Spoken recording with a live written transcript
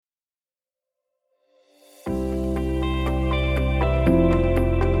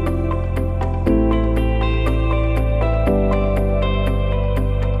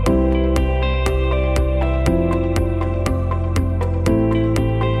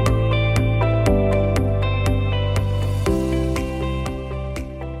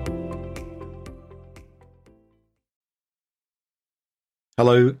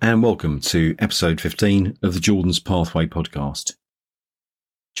Hello and welcome to episode 15 of the Jordon's Pathway podcast.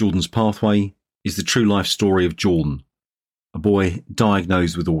 Jordon's Pathway is the true life story of Jordon, a boy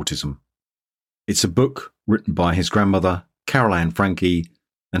diagnosed with autism. It's a book written by his grandmother, Caroline Franke,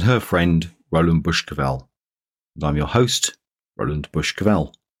 and her friend, Roland Bush-Cavell. And I'm your host, Roland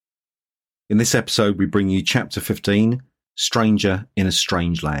Bush-Cavell. In this episode, we bring you chapter 15, Stranger in a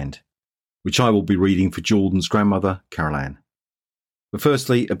Strange Land, which I will be reading for Jordon's grandmother, Caroline. But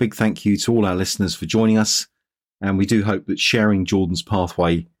firstly, a big thank you to all our listeners for joining us, and we do hope that sharing Jordon's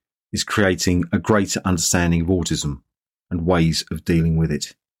Pathway is creating a greater understanding of autism and ways of dealing with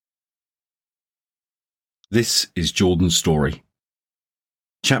it. This is Jordon's story.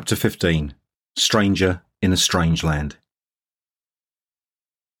 Chapter 15, Stranger in a Strange Land.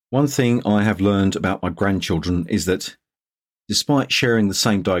 One thing I have learned about my grandchildren is that, despite sharing the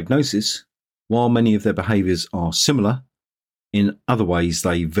same diagnosis, while many of their behaviours are similar, in other ways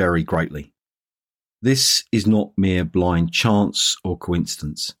they vary greatly. This is not mere blind chance or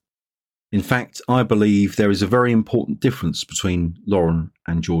coincidence. In fact, I believe there is a very important difference between Lauren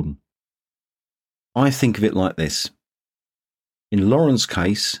and Jordon. I think of it like this. In Lauren's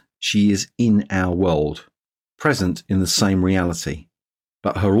case, she is in our world, present in the same reality,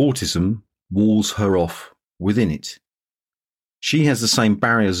 but her autism walls her off within it. She has the same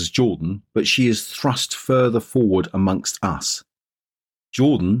barriers as Jordon, but she is thrust further forward amongst us.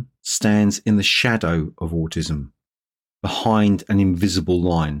 Jordon stands in the shadow of autism, behind an invisible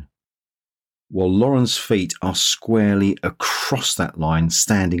line, while Lauren's feet are squarely across that line,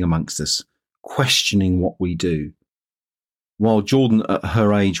 standing amongst us, questioning what we do. While Jordon at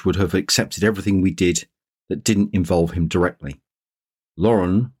her age would have accepted everything we did that didn't involve him directly,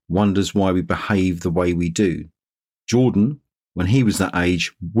 Lauren wonders why we behave the way we do. Jordon, when he was that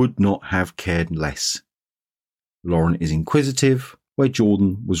age, would not have cared less. Lauren is inquisitive, where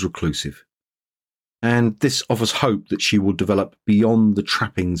Jordon was reclusive. And this offers hope that she will develop beyond the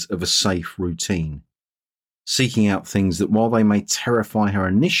trappings of a safe routine, seeking out things that, while they may terrify her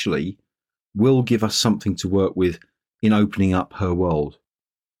initially, will give us something to work with in opening up her world.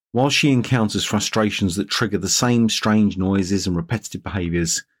 While she encounters frustrations that trigger the same strange noises and repetitive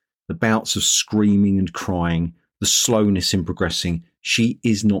behaviours, the bouts of screaming and crying, the slowness in progressing, she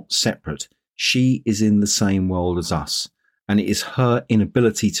is not separate. She is in the same world as us, and it is her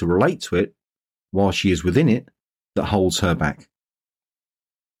inability to relate to it, while she is within it, that holds her back.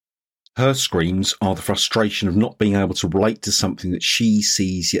 Her screams are the frustration of not being able to relate to something that she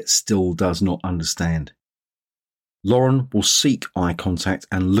sees yet still does not understand. Lauren will seek eye contact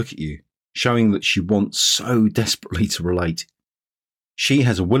and look at you, showing that she wants so desperately to relate. She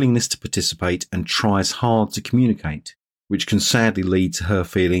has a willingness to participate and tries hard to communicate, which can sadly lead to her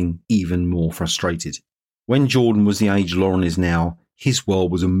feeling even more frustrated. When Jordon was the age Lauren is now, his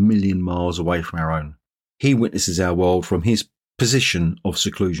world was a million miles away from our own. He witnesses our world from his position of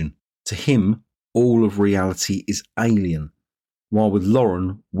seclusion. To him, all of reality is alien, while with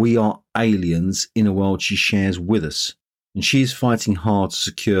Lauren, we are aliens in a world she shares with us, and she is fighting hard to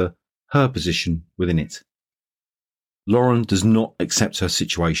secure her position within it. Lauren does not accept her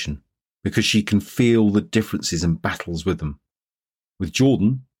situation because she can feel the differences and battles with them. With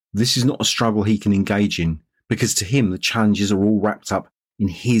Jordon, this is not a struggle he can engage in because to him the challenges are all wrapped up in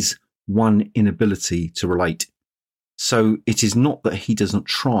his one inability to relate. So it is not that he does not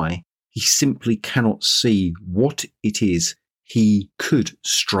try, he simply cannot see what it is he could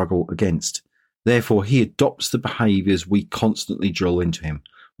struggle against. Therefore, he adopts the behaviours we constantly drill into him.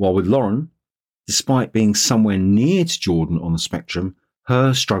 While with Lauren, despite being somewhere near to Jordon on the spectrum,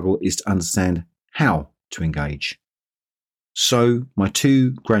 her struggle is to understand how to engage. So, my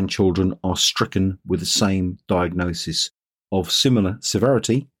two grandchildren are stricken with the same diagnosis of similar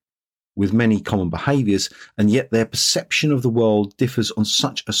severity, with many common behaviours, and yet their perception of the world differs on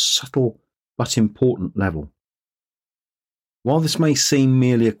such a subtle but important level. While this may seem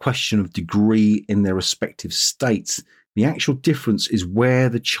merely a question of degree in their respective states, the actual difference is where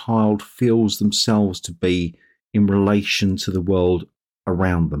the child feels themselves to be in relation to the world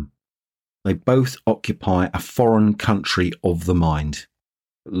around them. They both occupy a foreign country of the mind.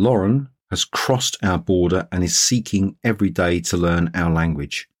 Lauren has crossed our border and is seeking every day to learn our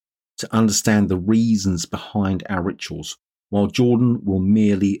language, to understand the reasons behind our rituals, while Jordon will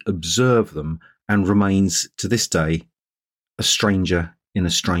merely observe them and remains, to this day, a stranger in a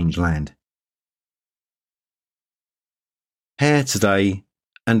strange land. Here today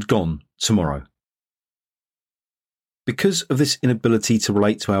and gone tomorrow. Because of this inability to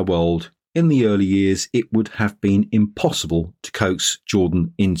relate to our world, in the early years it would have been impossible to coax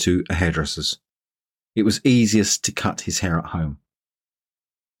Jordon into a hairdresser's. It was easiest to cut his hair at home.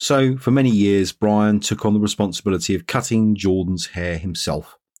 So for many years, Brian took on the responsibility of cutting Jordon's hair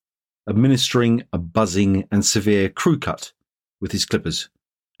himself, administering a buzzing and severe crew cut with his clippers,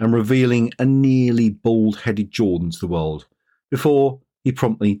 and revealing a nearly bald-headed Jordon to the world, before he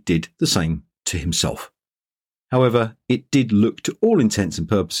promptly did the same to himself. However, it did look to all intents and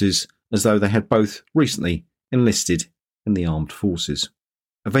purposes as though they had both recently enlisted in the armed forces.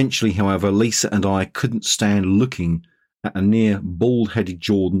 Eventually, however, Lisa and I couldn't stand looking at a near bald-headed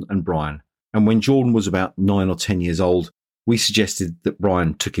Jordon and Brian, and when Jordon was about 9 or 10 years old, we suggested that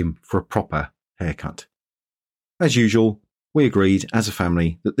Brian took him for a proper haircut. As usual, we agreed as a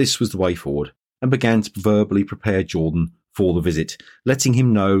family that this was the way forward and began to verbally prepare Jordon for the visit, letting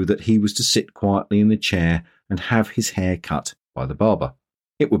him know that he was to sit quietly in the chair and have his hair cut by the barber.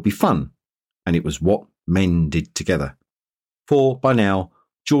 It would be fun, and it was what men did together. For by now,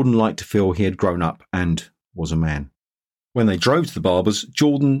 Jordon liked to feel he had grown up and was a man. When they drove to the barber's,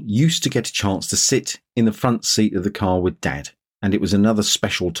 Jordon used to get a chance to sit in the front seat of the car with Dad, and it was another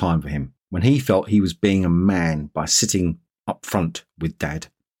special time for him, when he felt he was being a man by sitting up front with Dad.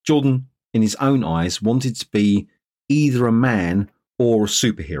 Jordon, in his own eyes, wanted to be either a man or a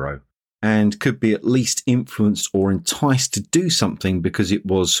superhero, and could be at least influenced or enticed to do something because it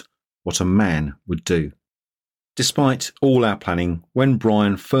was what a man would do. Despite all our planning, when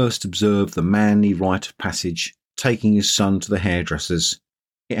Brian first observed the manly rite of passage taking his son to the hairdresser's,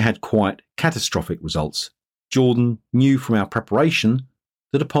 it had quite catastrophic results. Jordon knew from our preparation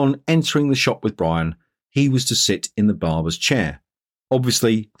that upon entering the shop with Brian, he was to sit in the barber's chair.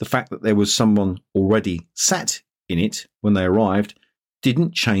 Obviously, the fact that there was someone already sat in it when they arrived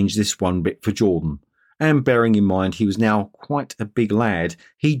didn't change this one bit for Jordon, and bearing in mind he was now quite a big lad,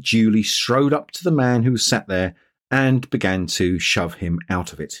 he duly strode up to the man who was sat there and began to shove him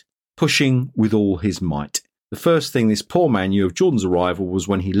out of it, pushing with all his might. The first thing this poor man knew of Jordon's arrival was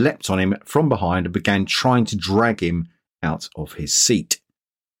when he leapt on him from behind and began trying to drag him out of his seat.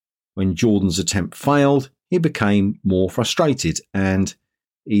 When Jordon's attempt failed, he became more frustrated and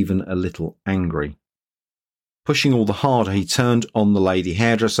even a little angry. Pushing all the harder, he turned on the lady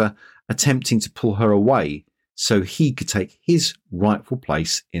hairdresser, attempting to pull her away so he could take his rightful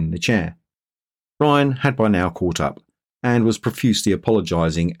place in the chair. Brian had by now caught up and was profusely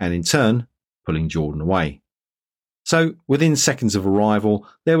apologising and in turn pulling Jordon away. So, within seconds of arrival,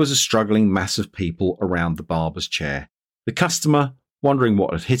 there was a struggling mass of people around the barber's chair. The customer wondering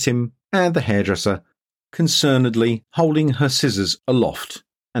what had hit him, and the hairdresser concernedly holding her scissors aloft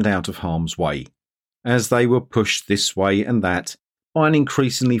and out of harm's way, as they were pushed this way and that by an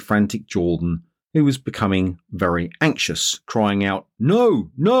increasingly frantic Jordon, who was becoming very anxious, crying out,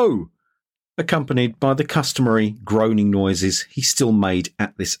 "No, no!" accompanied by the customary groaning noises he still made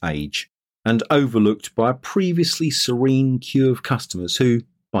at this age, and overlooked by a previously serene queue of customers who,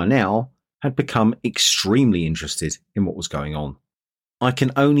 by now, had become extremely interested in what was going on. I can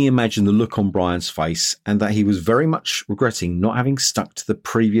only imagine the look on Brian's face, and that he was very much regretting not having stuck to the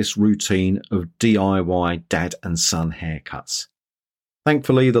previous routine of DIY dad and son haircuts.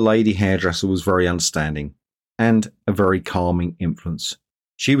 Thankfully, the lady hairdresser was very understanding, and a very calming influence.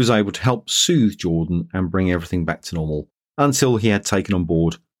 She was able to help soothe Jordon and bring everything back to normal, until he had taken on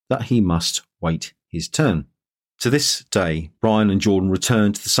board that he must wait his turn. To this day, Brian and Jordon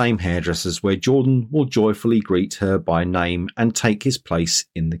return to the same hairdressers where Jordon will joyfully greet her by name and take his place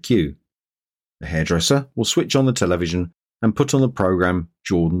in the queue. The hairdresser will switch on the television and put on the program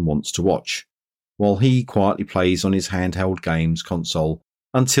Jordon wants to watch, while he quietly plays on his handheld games console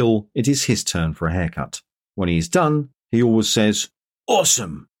until it is his turn for a haircut. When he is done, he always says,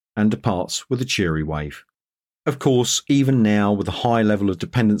 "Awesome!" and departs with a cheery wave. Of course, even now with the high level of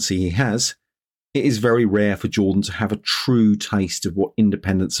dependency he has, it is very rare for Jordon to have a true taste of what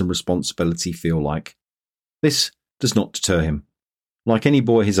independence and responsibility feel like. This does not deter him. Like any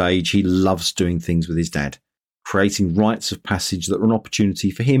boy his age, he loves doing things with his dad, creating rites of passage that are an opportunity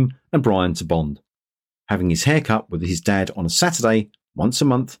for him and Brian to bond. Having his haircut with his dad on a Saturday, once a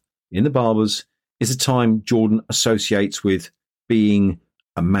month, in the barber's, is a time Jordon associates with being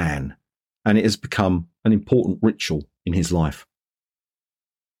a man, and it has become an important ritual in his life.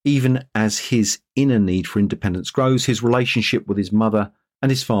 Even as his inner need for independence grows, his relationship with his mother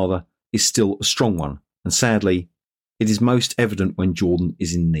and his father is still a strong one, and sadly, it is most evident when Jordon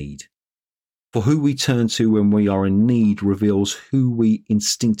is in need. For who we turn to when we are in need reveals who we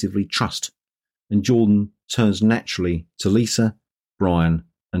instinctively trust, and Jordon turns naturally to Lisa, Brian,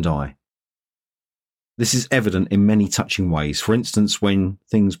 and I. This is evident in many touching ways. For instance, when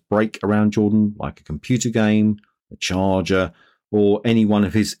things break around Jordon, like a computer game, a charger, or any one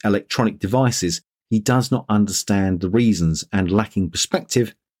of his electronic devices, he does not understand the reasons and, lacking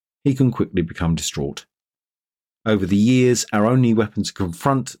perspective, he can quickly become distraught. Over the years, our only weapon to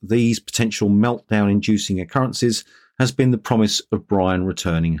confront these potential meltdown-inducing occurrences has been the promise of Brian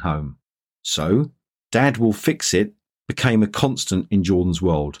returning home. So, Dad will fix it became a constant in Jordon's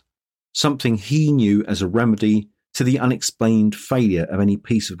world, something he knew as a remedy to the unexplained failure of any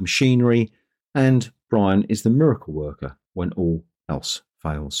piece of machinery, and Brian is the miracle worker when all else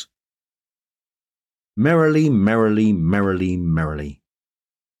fails. Merrily, merrily, merrily, merrily.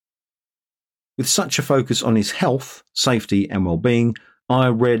 With such a focus on his health, safety and well-being, I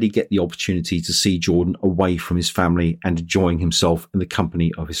rarely get the opportunity to see Jordon away from his family and enjoying himself in the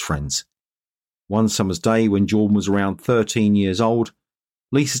company of his friends. One summer's day when Jordon was around 13 years old,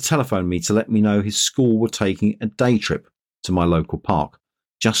 Lisa telephoned me to let me know his school were taking a day trip to my local park,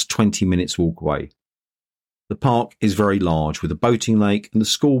 just 20 minutes walk away. The park is very large with a boating lake, and the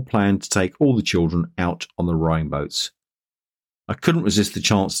school planned to take all the children out on the rowing boats. I couldn't resist the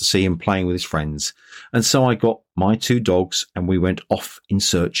chance to see him playing with his friends, and so I got my 2 dogs and we went off in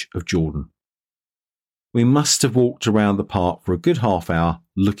search of Jordon. We must have walked around the park for a good half hour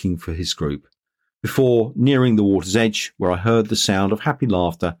looking for his group, before nearing the water's edge where I heard the sound of happy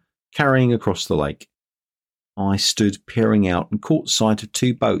laughter carrying across the lake. I stood peering out and caught sight of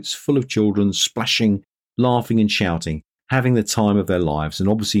 2 boats full of children splashing, laughing and shouting, having the time of their lives and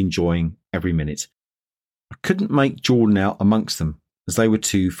obviously enjoying every minute. I couldn't make Jordon out amongst them as they were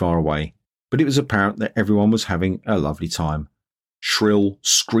too far away, but it was apparent that everyone was having a lovely time. Shrill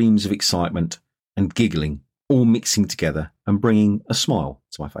screams of excitement and giggling all mixing together and bringing a smile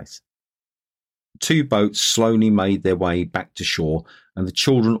to my face. 2 boats slowly made their way back to shore, and the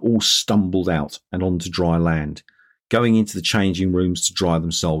children all stumbled out and onto dry land, going into the changing rooms to dry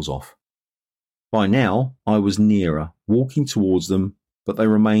themselves off. By now, I was nearer, walking towards them, but they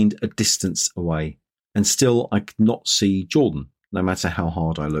remained a distance away, and still I could not see Jordon, no matter how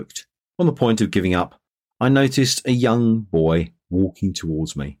hard I looked. On the point of giving up, I noticed a young boy walking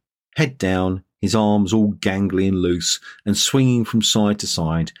towards me, head down, his arms all gangly and loose, and swinging from side to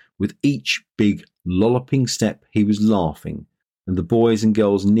side. With each big, lolloping step, he was laughing, and the boys and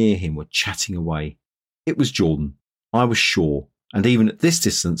girls near him were chatting away. It was Jordon, I was sure, and even at this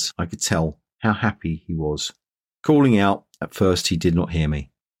distance I could tell how happy he was. Calling out, at first he did not hear me.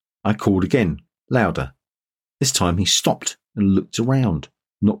 I called again, louder. This time he stopped and looked around,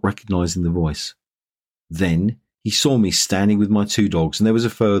 not recognising the voice. Then he saw me standing with my 2 dogs, and there was a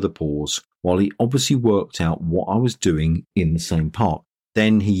further pause, while he obviously worked out what I was doing in the same park.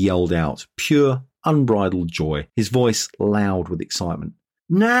 Then he yelled out, pure, unbridled joy, his voice loud with excitement.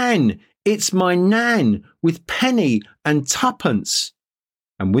 "Nan! It's my Nan, with penny and 2pence!"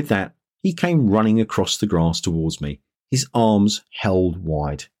 And with that, he came running across the grass towards me, his arms held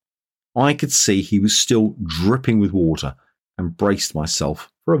wide. I could see he was still dripping with water, and braced myself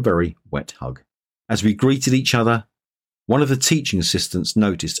for a very wet hug. As we greeted each other, one of the teaching assistants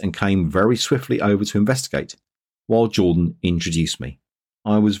noticed and came very swiftly over to investigate, while Jordon introduced me.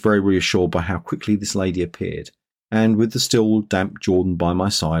 I was very reassured by how quickly this lady appeared, and with the still damp Jordon by my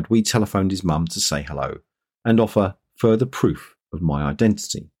side, we telephoned his mum to say hello and offer further proof of my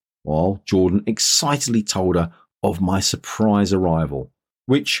identity, while Jordon excitedly told her of my surprise arrival,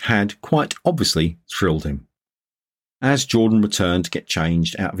 which had quite obviously thrilled him. As Jordon returned to get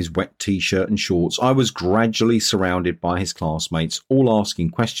changed out of his wet t-shirt and shorts, I was gradually surrounded by his classmates, all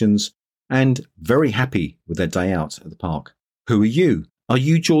asking questions and very happy with their day out at the park. "Who are you? Are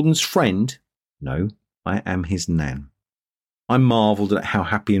you Jordon's friend?" "No, I am his Nan." I marvelled at how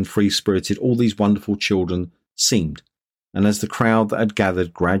happy and free-spirited all these wonderful children seemed, and as the crowd that had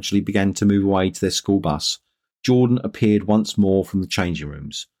gathered gradually began to move away to their school bus, Jordon appeared once more from the changing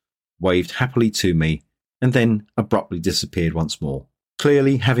rooms, waved happily to me, and then abruptly disappeared once more,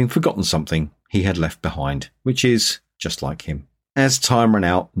 clearly having forgotten something he had left behind, which is just like him. As time ran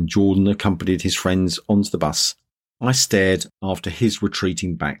out and Jordon accompanied his friends onto the bus, I stared after his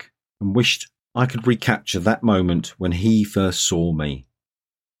retreating back and wished I could recapture that moment when he first saw me.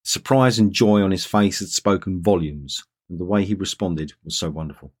 Surprise and joy on his face had spoken volumes, and the way he responded was so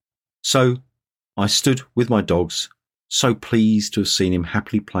wonderful. So I stood with my dogs, so pleased to have seen him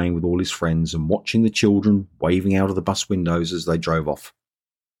happily playing with all his friends and watching the children waving out of the bus windows as they drove off.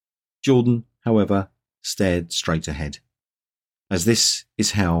 Jordon, however, stared straight ahead, as this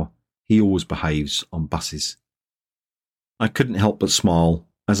is how he always behaves on buses. I couldn't help but smile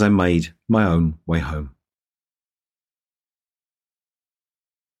as I made my own way home.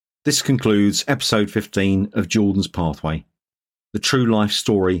 This concludes episode 15 of Jordon's Pathway, the true life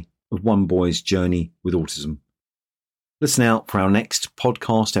story of one boy's journey with autism. Listen out for our next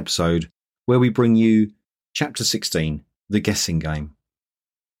podcast episode, where we bring you Chapter 16, The Guessing Game.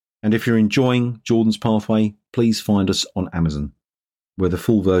 And if you're enjoying Jordon's Pathway, please find us on Amazon, where the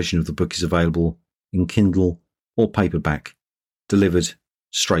full version of the book is available in Kindle or paperback, delivered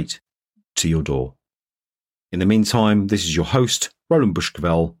straight to your door. In the meantime, this is your host, Roland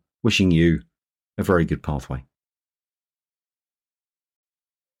Bushcavell, wishing you a very good pathway.